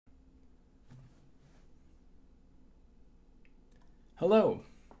Hello,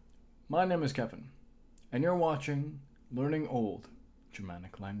 my name is Kevin, and you're watching Learning Old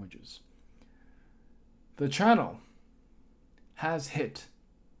Germanic Languages. The channel has hit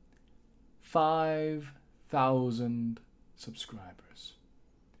 5,000 subscribers.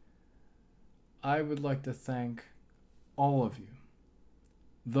 I would like to thank all of you,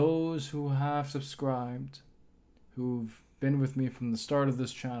 those who have subscribed, who've been with me from the start of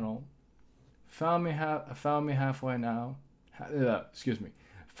this channel, found me halfway now.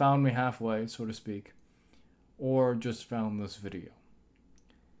 Found me halfway, so to speak, or just found this video.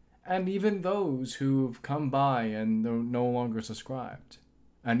 And even those who've come by and they're no longer subscribed.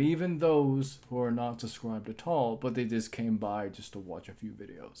 And even those who are not subscribed at all, but they just came by just to watch a few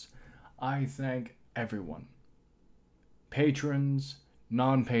videos. I thank everyone. Patrons,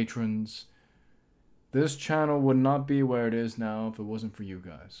 non-patrons. This channel would not be where it is now if it wasn't for you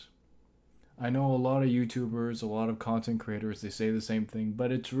guys. I know a lot of YouTubers, a lot of content creators, they say the same thing,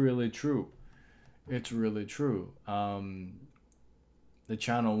 but it's really true. It's really true. The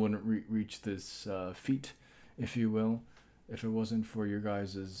channel wouldn't reach this feat, if you will, if it wasn't for your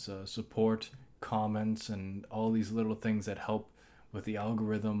guys' support, comments, and all these little things that help with the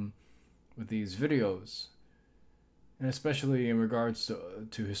algorithm with these videos. And especially in regards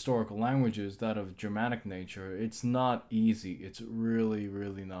to historical languages, that of Germanic nature, it's not easy. It's really,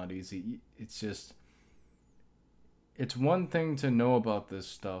 really not easy. It's one thing to know about this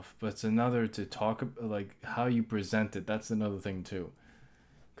stuff, but it's another to talk, like, how you present it. That's another thing too.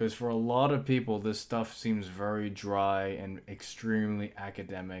 Because for a lot of people, this stuff seems very dry and extremely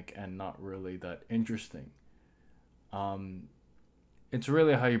academic and not really that interesting. It's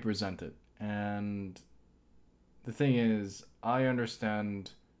really how you present it. And the thing is, I understand.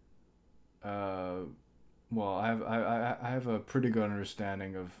 Well, I have a pretty good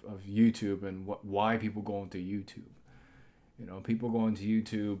understanding of YouTube and why people go into YouTube. You know, people go into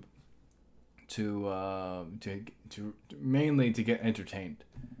YouTube to mainly to get entertained,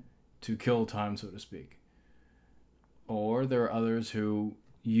 to kill time, so to speak. Or there are others who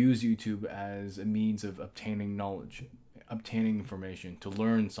use YouTube as a means of obtaining knowledge, obtaining information, to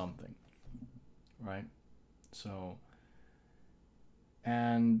learn something, right? So,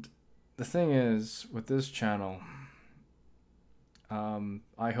 and the thing is, with this channel,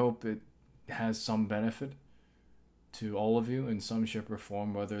 I hope it has some benefit to all of you in some shape or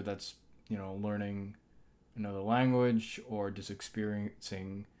form, whether that's, you know, learning another language or just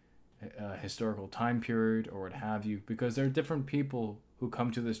experiencing a historical time period or what have you, because there are different people who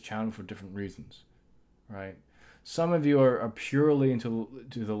come to this channel for different reasons, right? Some of you are purely into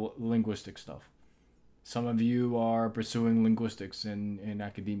the linguistic stuff. Some of you are pursuing linguistics in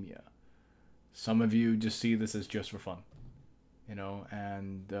academia. Some of you just see this as just for fun, you know,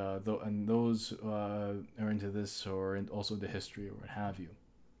 and those are into this or also the history or what have you.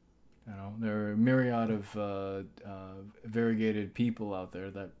 You know, there are a myriad of variegated people out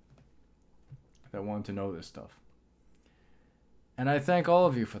there that want to know this stuff. And I thank all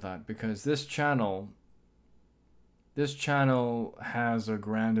of you for that, because this channel has a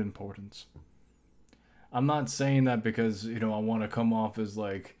grand importance. I'm not saying that because, you know, I want to come off as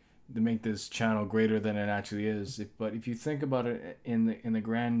like to make this channel greater than it actually is. But if you think about it in the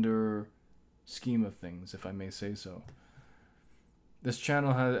grander scheme of things, if I may say so, this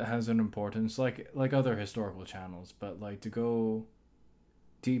channel has an importance like other historical channels. But like, to go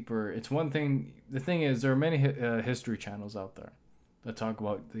deeper, it's one thing. The thing is, there are many history channels out there that talk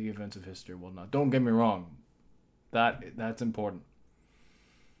about the events of history. Well, not, don't get me wrong, that's important.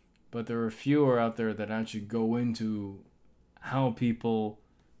 But there are fewer out there that actually go into how people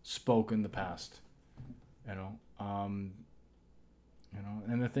spoke in the past, you know. And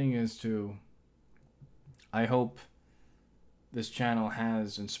the thing is too, I hope this channel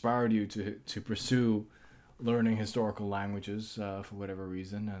has inspired you to pursue learning historical languages for whatever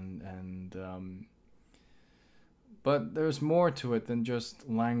reason, but there's more to it than just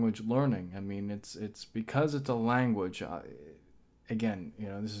language learning. I mean, it's because it's a language. Again, you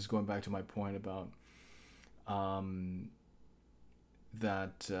know, this is going back to my point about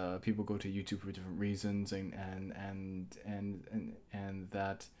that people go to YouTube for different reasons, and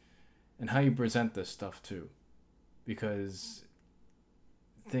that, and how you present this stuff too, because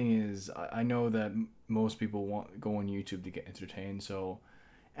the thing is, I know that most people go on YouTube to get entertained. So,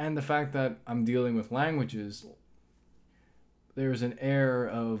 and the fact that I'm dealing with languages, there's an air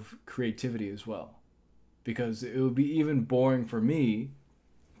of creativity as well. Because it would be even boring for me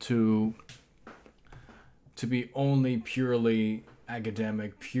to be only purely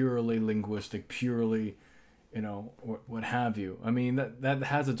academic, purely linguistic, purely, you know, what have you. I mean, that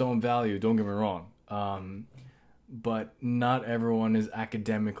has its own value, don't get me wrong. but not everyone is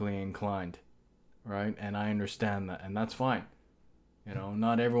academically inclined, right? And I understand that, and that's fine. You know,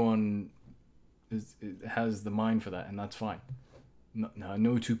 not everyone has the mind for that, and that's fine.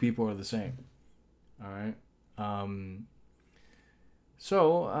 No two people are the same. All right.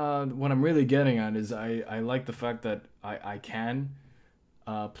 So what I'm really getting at is I like the fact that I can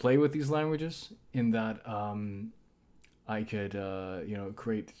play with these languages in that I could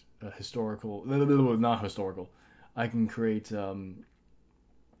create a historical, not historical. I can create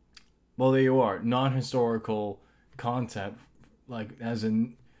well, there you are, non-historical content, like as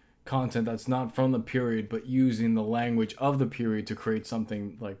in content that's not from the period but using the language of the period to create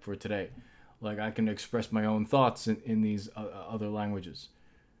something like for today. Like I can express my own thoughts in these other languages,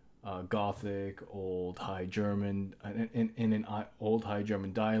 Gothic, Old High German, in an Old High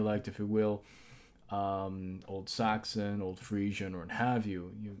German dialect, if you will, Old Saxon, Old Frisian, or what have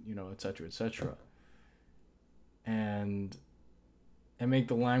you, you know, etc., etc., and make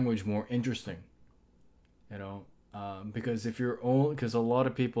the language more interesting, you know, because if you're only, because a lot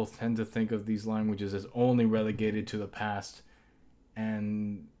of people tend to think of these languages as only relegated to the past,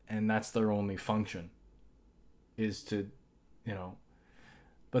 and that's their only function, is to, you know,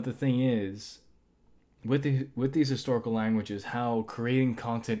 but the thing is, with these historical languages, how creating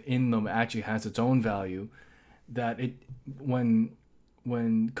content in them actually has its own value. That it when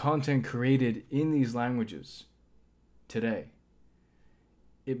content created in these languages today,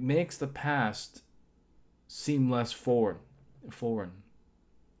 it makes the past seem less foreign,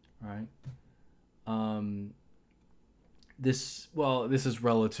 right? This is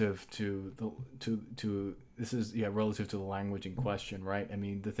relative to this is, yeah, relative to the language in question, right? I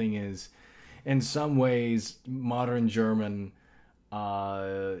mean, the thing is, in some ways, modern German,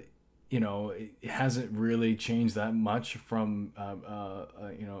 it hasn't really changed that much from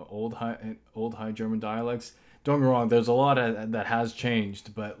old High German dialects. Don't get me wrong, there's a lot that has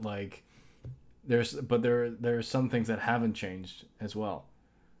changed, but like there are some things that haven't changed as well,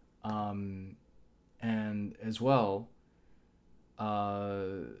 and as well,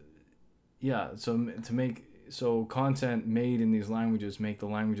 yeah. So content made in these languages make the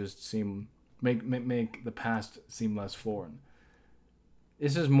languages seem make the past seem less foreign.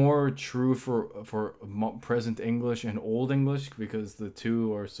 This is more true for present English and Old English because the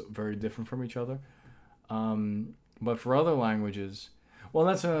two are very different from each other. But for other languages, well,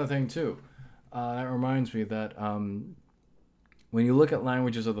 that's another thing too. That reminds me that when you look at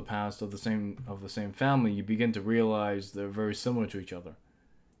languages of the past of the same family, you begin to realize they're very similar to each other,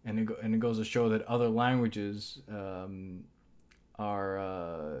 and it goes to show that other languages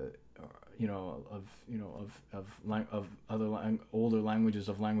are older languages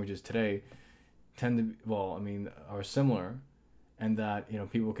of languages today tend to, well, I mean, are similar, and that, you know,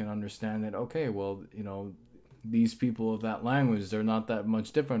 people can understand that, okay, well, you know, these people of that language, they're not that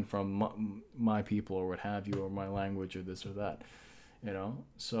much different from my people or what have you, or my language or this or that, you know.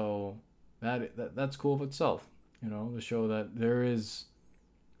 So that's cool of itself, you know, to show that there is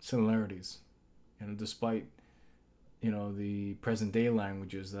similarities, you know, despite, you know, the present day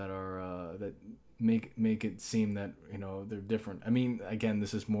languages that are that make it seem that, you know, they're different. I mean, again,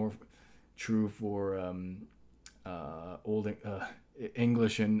 this is more true for old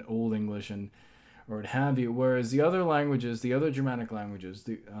English and Old English and or what have you. Whereas the other languages, the other Germanic languages,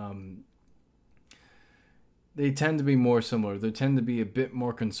 they tend to be more similar. They tend to be a bit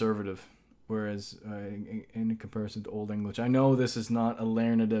more conservative. Whereas in comparison to Old English, I know this is not a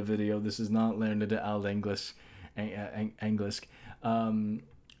Lernende video. This is not Lernende Old English. English.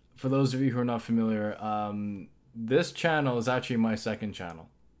 For those of you who are not familiar, this channel is actually my second channel.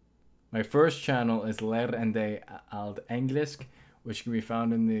 My first channel is Lernende Old English, which can be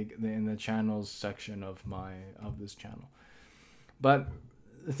found in the channels section of this channel. But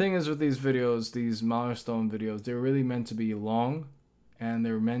the thing is with these videos, these milestone videos, they're really meant to be long, and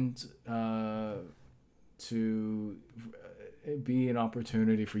they're meant to be an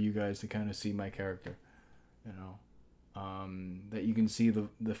opportunity for you guys to kind of see my character, you know, that you can see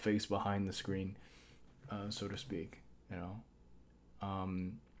the face behind the screen, so to speak, you know.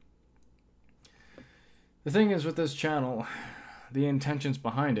 The thing is with this channel, the intentions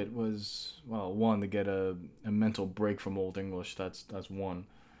behind it was, well, one, to get a mental break from Old English. That's one.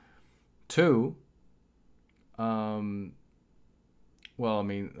 Two, well, I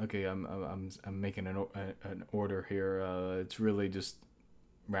mean, okay, I'm making an order here. It's really just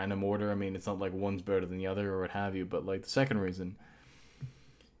random order. I mean, it's not like one's better than the other or what have you. But like the second reason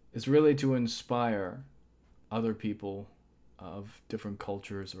is really to inspire other people of different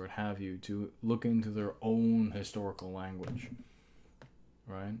cultures or what have you to look into their own historical language,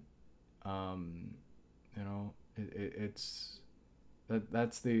 right? You know, It's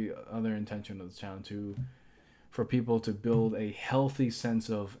that's the other intention of the channel, to for people to build a healthy sense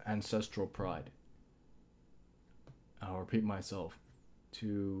of ancestral pride. I'll repeat myself,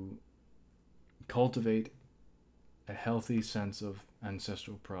 to cultivate a healthy sense of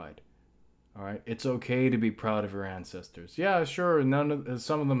ancestral pride. All right, it's okay to be proud of your ancestors. Yeah, sure.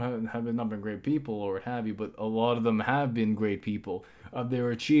 Some of them have not been great people or what have you, but a lot of them have been great people of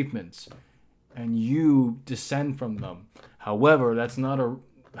their achievements, and you descend from them. However,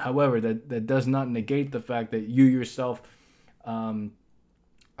 that does not negate the fact that you yourself um,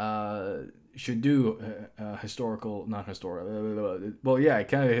 should do historical, not historical, well, yeah,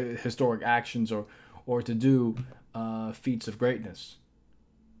 kind of historic actions, or to do feats of greatness.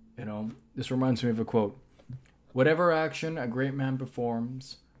 This reminds me of a quote: "Whatever action a great man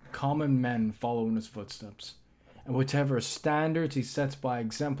performs, common men follow in his footsteps. And whatever standards he sets by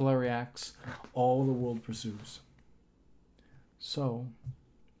exemplary acts, all the world pursues." So,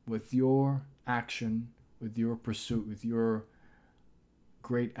 with your action, with your pursuit, with your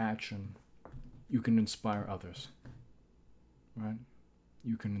great action, you can inspire others. Right?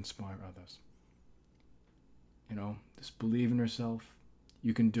 You can inspire others. Just believe in yourself.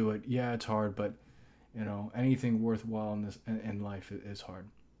 You can do it. Yeah, it's hard, but anything worthwhile in life is hard.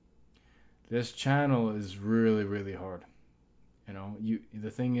 This channel is really, really hard. The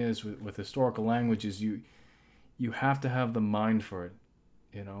thing is with historical languages, you have to have the mind for it.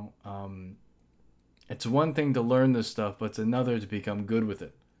 It's one thing to learn this stuff, but it's another to become good with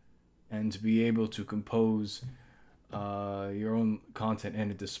it, and to be able to compose your own content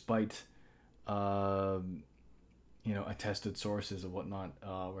in it, despite attested sources or whatnot,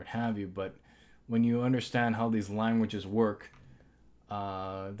 what have you. But when you understand how these languages work,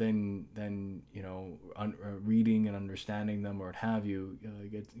 then reading and understanding them or what have you,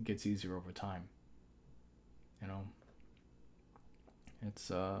 gets easier over time.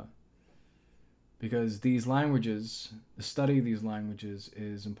 It's because these languages, the study of these languages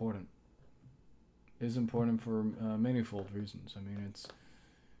is important. Is important for manifold reasons. I mean, it's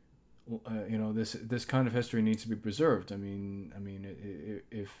this kind of history needs to be preserved.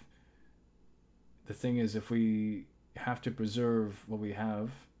 If the thing is, if we have to preserve what we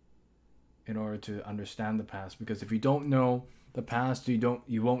have in order to understand the past, because if you don't know the past,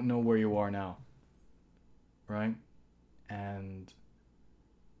 you won't know where you are now, right? And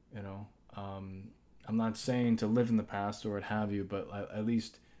I'm not saying to live in the past or what have you, but at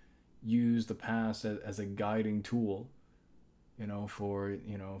least use the past as a guiding tool, for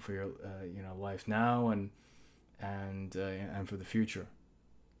your life now and for the future.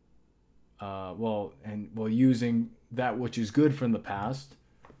 Using that which is good from the past,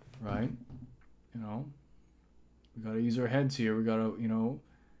 right? We gotta use our heads here. We gotta, we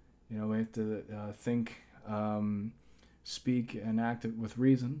have to think, speak, and act with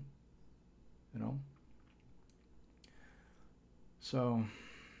reason. So,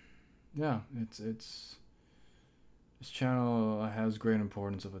 yeah, it's this channel has great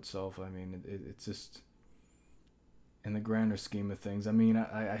importance of itself. I mean, it's just, in the grander scheme of things, I mean,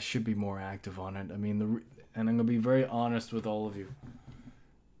 I should be more active on it. I mean, and I'm gonna be very honest with all of you,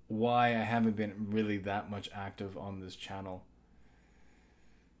 why I haven't been really that much active on this channel.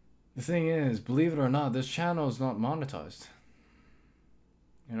 The thing is, believe it or not, this channel is not monetized.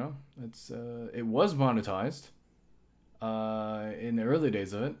 It was monetized in the early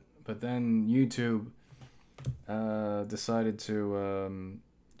days of it, but then YouTube decided to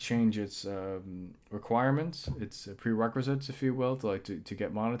change its requirements, its prerequisites, if you will, to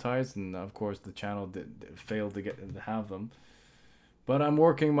get monetized, and of course the channel failed to have them. But I'm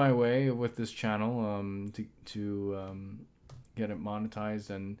working my way with this channel to get it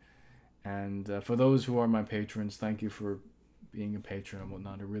monetized, and for those who are my patrons, thank you for being a patron and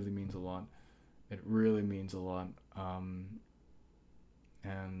whatnot. It really means a lot. It really means a lot.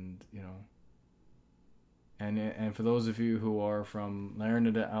 And for those of you who are from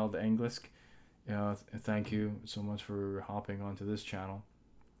Lernede Oud Engelsk, thank you so much for hopping onto this channel.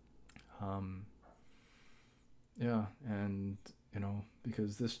 And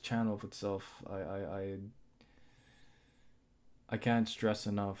because this channel of itself, I can't stress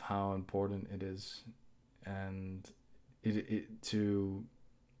enough how important it is, and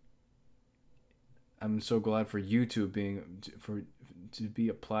I'm so glad for YouTube to be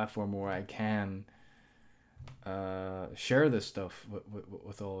a platform where I can share this stuff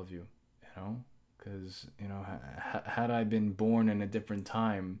with all of you, because had I been born in a different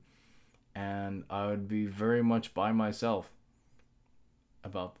time, and I would be very much by myself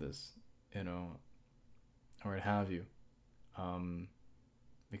about this, or what have you,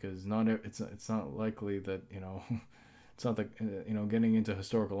 because it's not likely that, it's not that, getting into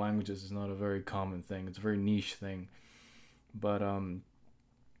historical languages is not a very common thing. It's a very niche thing. But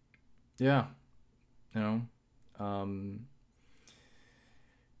yeah, you know,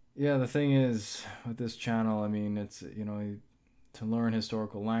 yeah. The thing is with this channel, I mean, it's to learn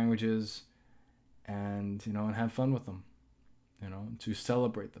historical languages, and and have fun with them. To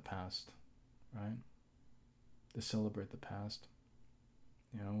celebrate the past, right? To celebrate the past.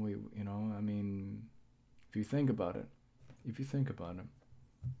 I mean, if you think about it,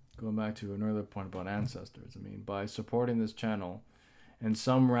 going back to another point about ancestors, I mean, by supporting this channel in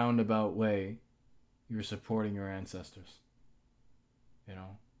some roundabout way, you're supporting your ancestors.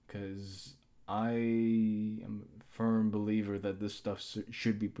 Because I am a firm believer that this stuff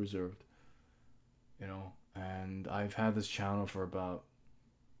should be preserved. And I've had this channel for about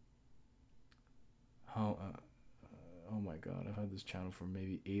oh my god, I've had this channel for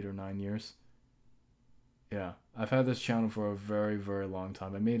maybe 8 or 9 years. Yeah, I've had this channel for a very, very long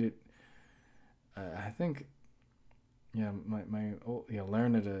time. I made it. I think. Yeah,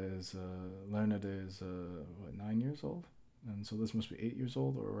 Learneda is what, 9 years old, and so this must be 8 years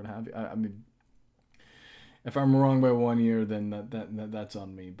old or what have you. I mean, if I'm wrong by 1 year, then that's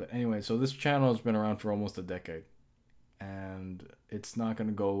on me. But anyway, so this channel has been around for almost a decade, and it's not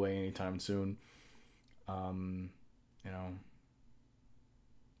gonna go away anytime soon.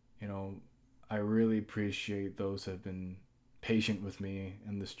 You know, I really appreciate those who have been patient with me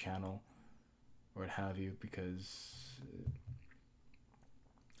and this channel, or what have you, because,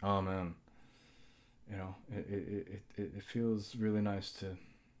 oh man, it feels really nice to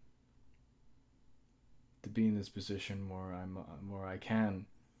be in this position where I can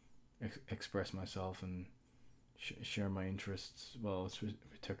express myself and share my interests. Well, it's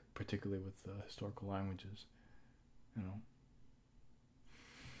particularly with historical languages,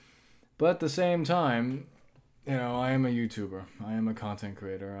 But at the same time, I am a YouTuber. I am a content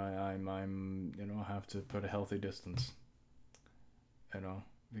creator. I'm have to put a healthy distance.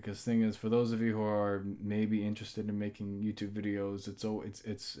 Because thing is, for those of you who are maybe interested in making YouTube videos,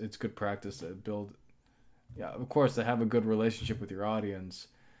 it's good practice to build. Yeah, of course, to have a good relationship with your audience,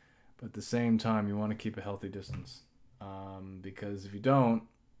 but at the same time, you want to keep a healthy distance. Because if you don't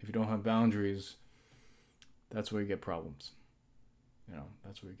have boundaries, that's where you get problems.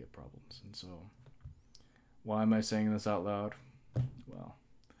 That's where you get problems. And so, why am I saying this out loud? Well,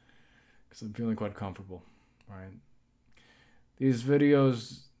 because I'm feeling quite comfortable, right? These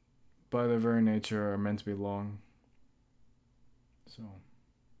videos, by their very nature, are meant to be long. So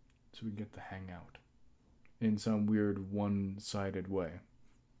we get to hang out in some weird one-sided way.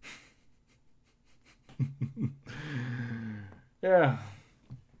 Yeah.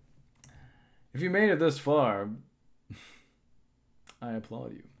 If you made it this far, I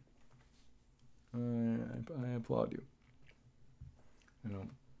applaud you. I applaud you.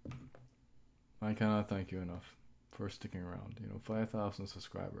 I cannot thank you enough for sticking around. 5,000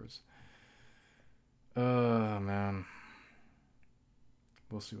 subscribers. Man.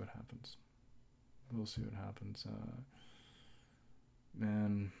 We'll see what happens.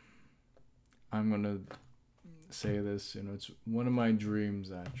 Man, I'm gonna say this. It's one of my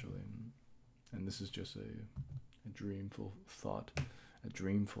dreams, actually, and this is just a dreamful thought. A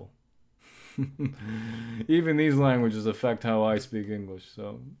dreamful. Even these languages affect how I speak English.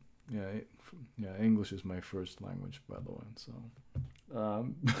 So, yeah, English is my first language, by the way. So,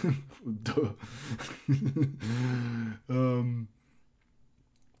 duh.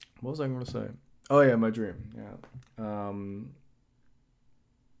 What was I going to say? Oh yeah, my dream. Yeah.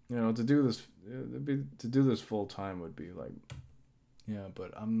 To do this full time would be like, yeah,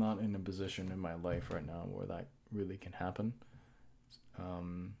 but I'm not in a position in my life right now where that really can happen.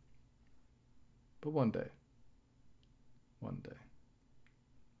 But one day,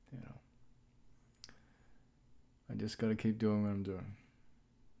 I just gotta keep doing what I'm doing,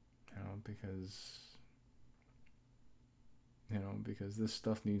 because this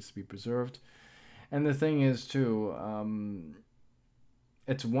stuff needs to be preserved. And the thing is too,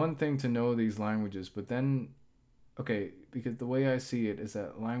 it's one thing to know these languages, but then, okay, because the way I see it is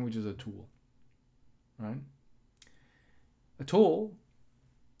that language is a tool, right? A tool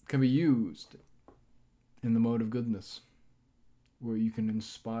can be used in the mode of goodness, where you can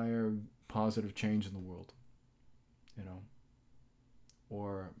inspire positive change in the world,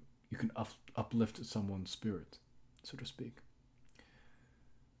 or you can uplift someone's spirit, so to speak.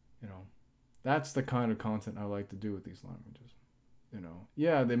 That's the kind of content I like to do with these languages.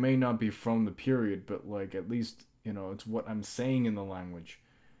 Yeah, they may not be from the period, but like at least, it's what I'm saying in the language,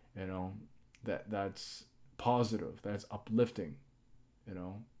 that's positive, that's uplifting,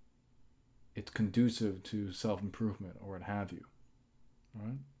 it's conducive to self-improvement or what have you.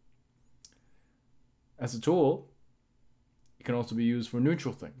 Right? As a tool, it can also be used for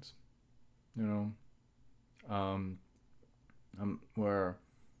neutral things. Where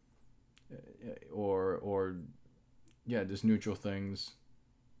or yeah, just neutral things.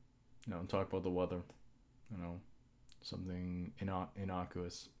 Talk about the weather. Something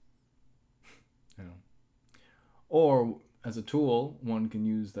innocuous. Or as a tool, one can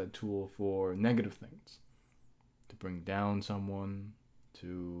use that tool for negative things, to bring down someone,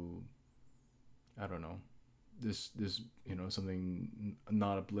 to, I don't know, this something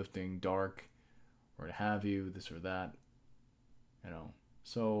not uplifting, dark, or to have you, this or that.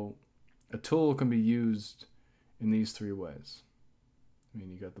 So a tool can be used in these three ways.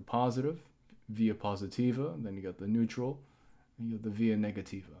 You got the positive, via positiva, then you got the neutral, and you got the via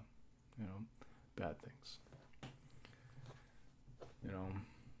negativa, bad things.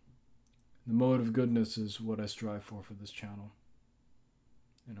 The mode of goodness is what I strive for this channel.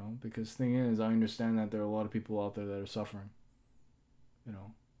 Because the thing is, I understand that there are a lot of people out there that are suffering.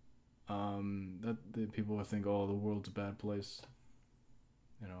 That the people would think, oh, the world's a bad place.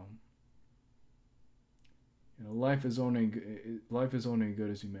 Life is only good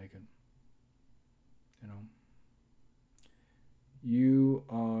as you make it. You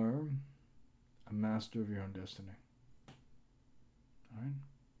are a master of your own destiny. All right?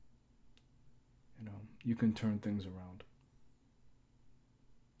 You can turn things around.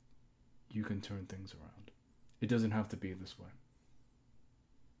 You can turn things around. It doesn't have to be this way.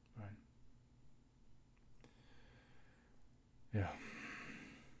 Right? Yeah.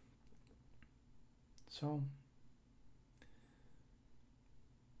 So,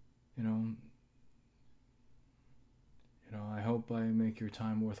 I hope I make your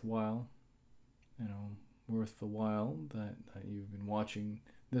time worthwhile. Worth the while that you've been watching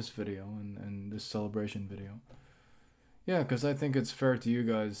this video and this celebration video. Yeah, because I think it's fair to you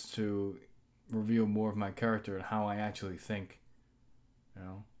guys to reveal more of my character and how I actually think.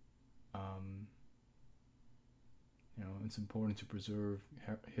 It's important to preserve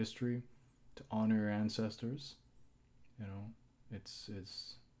history, to honor your ancestors. It's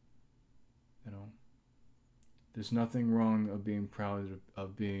there's nothing wrong of being proud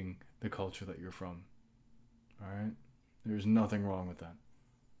of being the culture that you're from. All right? There's nothing wrong with that.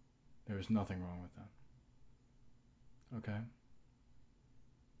 There's nothing wrong with that. Okay?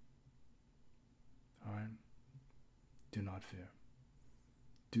 All right? Do not fear.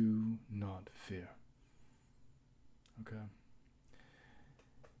 Do not fear. Okay?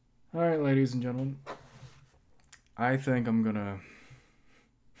 All right, ladies and gentlemen. I think I'm gonna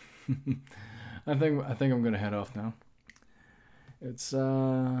I think I'm gonna head off now. It's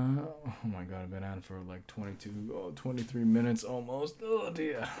oh my god, I've been at it for like 23 minutes almost. Oh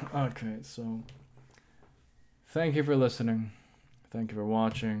dear. Okay, so thank you for listening. Thank you for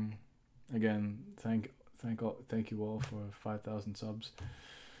watching. Again, thank you all for 5,000 subs. It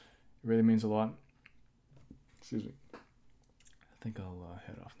really means a lot. Excuse me. I think I'll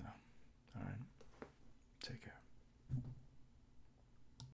head off now. All right. Take care.